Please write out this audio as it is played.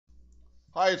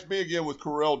Hi, it's me again with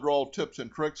Corel Draw Tips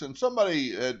and Tricks, and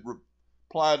somebody had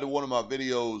replied to one of my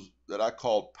videos that I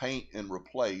called Paint and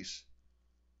Replace,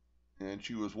 and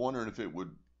she was wondering if it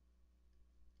would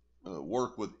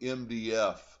work with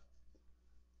MDF.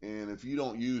 And if you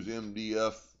don't use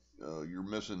MDF, you're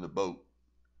missing the boat.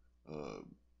 Uh,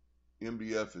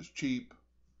 MDF is cheap.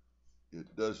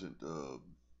 It doesn't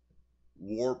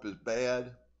warp as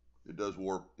bad. It does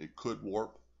warp. It could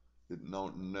warp. It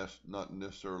not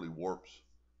necessarily warps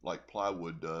like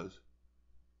plywood does.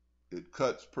 It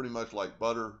cuts pretty much like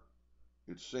butter.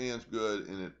 It sands good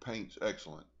and it paints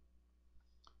excellent.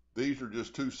 These are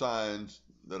just two signs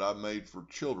that I've made for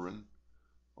children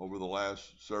over the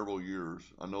last several years.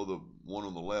 I know the one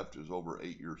on the left is over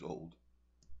 8 years old.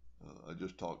 I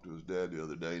just talked to his dad the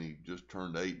other day and he just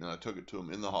turned 8 and I took it to him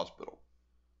in the hospital.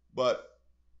 But,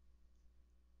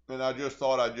 and I just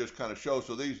thought I'd just kind of show.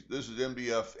 So this is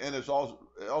MDF and it's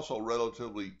also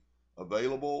relatively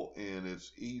available and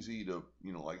it's easy to,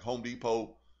 like Home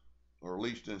Depot or at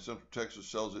least in Central Texas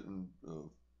sells it in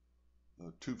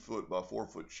 2 foot by 4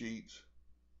 foot sheets,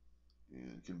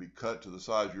 and it can be cut to the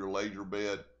size of your laser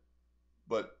bed.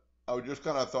 But I would just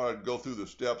kind of thought I'd go through the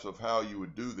steps of how you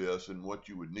would do this and what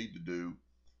you would need to do.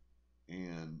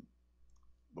 And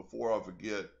before I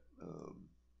forget,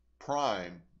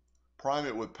 prime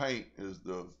it with paint is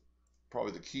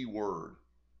probably the key word.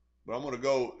 But I'm going to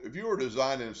go, if you were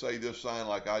designing, say, this sign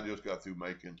like I just got through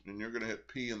making, and you're going to hit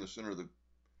P in the center of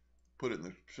put it in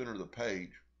the center of the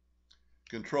page,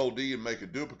 Control D and make a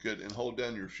duplicate and hold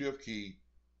down your shift key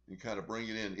and kind of bring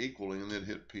it in equally and then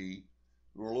hit P.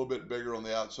 We're a little bit bigger on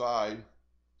the outside,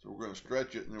 so we're going to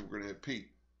stretch it and then we're going to hit P.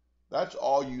 That's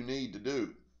all you need to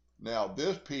do. Now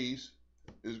this piece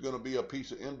is going to be a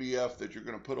piece of MDF that you're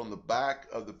going to put on the back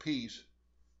of the piece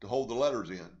to hold the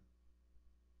letters in.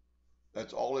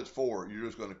 That's all it's for. You're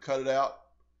just going to cut it out,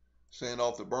 sand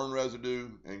off the burn residue,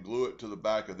 and glue it to the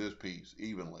back of this piece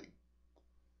evenly.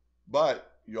 But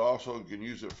you also can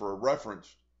use it for a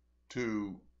reference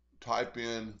to type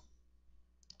in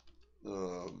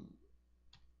the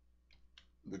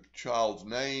child's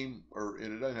name, or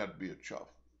it doesn't have to be a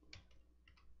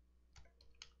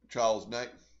child's name.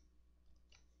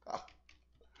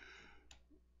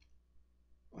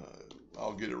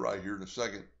 I'll get it right here in a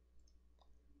second.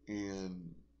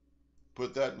 And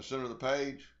put that in the center of the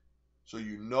page so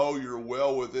you know you're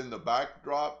well within the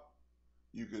backdrop.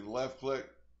 You can left click,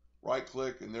 right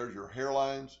click, and there's your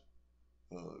hairlines.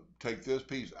 Take this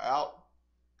piece out,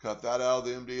 cut that out of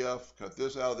the MDF, cut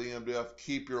this out of the MDF,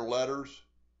 keep your letters.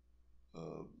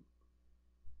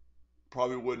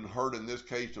 Probably wouldn't hurt in this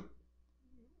case to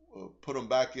put them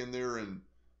back in there and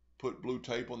put blue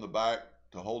tape on the back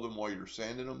to hold them while you're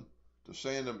sanding them. To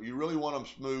sand them, you really want them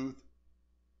smooth.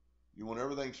 You want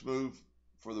everything smooth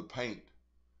for the paint.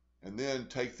 And then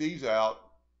take these out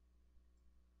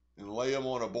and lay them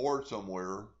on a board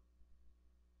somewhere.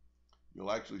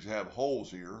 You'll actually have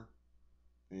holes here.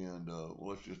 And well,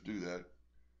 let's just do that.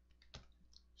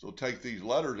 So take these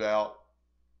letters out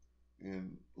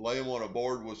and lay them on a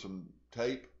board with some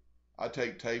tape. I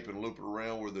take tape and loop it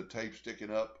around where the tape's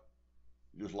sticking up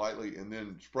just lightly, and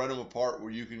then spread them apart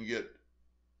where you can get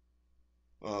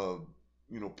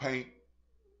paint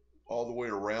all the way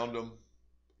around them.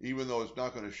 Even though it's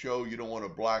not going to show, you don't want a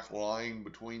black line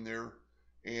between there.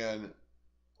 And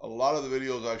a lot of the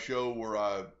videos I show where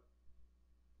I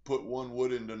put one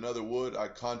wood into another wood, I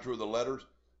contour the letters.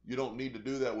 You don't need to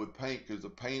do that with paint because the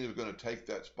paint is going to take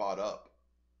that spot up.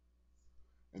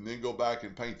 And then go back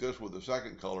and paint this with the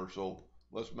second color. So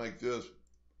let's make this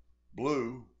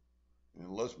blue and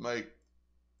let's make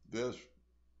this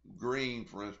green,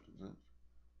 for instance.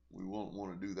 We won't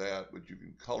want to do that, but you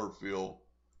can color fill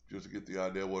just to get the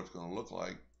idea of what it's going to look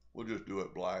like. We'll just do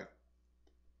it black.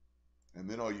 And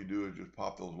then all you do is just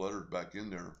pop those letters back in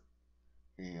there.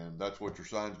 And that's what your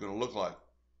sign's going to look like.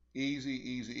 Easy,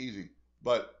 easy, easy.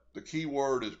 But the key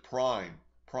word is prime.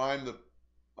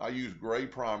 I use gray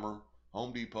primer,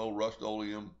 Home Depot,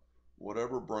 Rust-Oleum,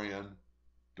 whatever brand,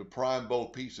 to prime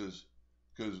both pieces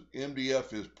because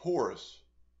MDF is porous.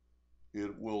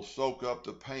 It will soak up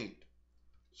the paint.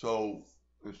 So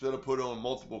instead of putting on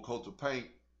multiple coats of paint,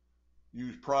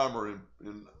 use primer.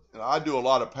 And I do a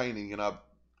lot of painting and I've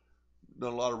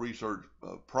done a lot of research.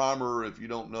 Primer, if you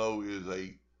don't know, is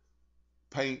a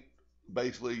paint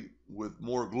basically with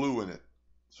more glue in it.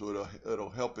 So it'll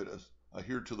help it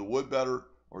adhere to the wood better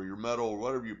or your metal or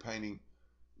whatever you're painting.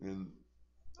 And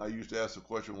I used to ask the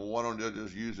question, well, why don't you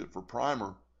just use it for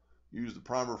primer? Use the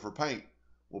primer for paint.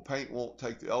 Well, paint won't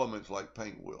take the elements like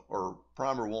paint will, or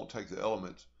primer won't take the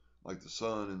elements like the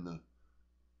sun and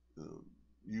the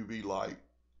UV light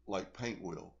like paint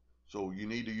will. So you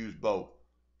need to use both.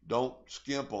 Don't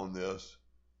skimp on this.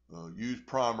 Use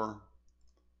primer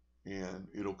and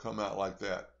it'll come out like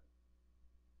that.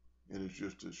 And it's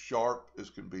just as sharp as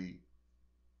can be.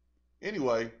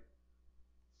 Anyway,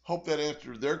 hope that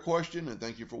answered their question, and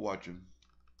thank you for watching.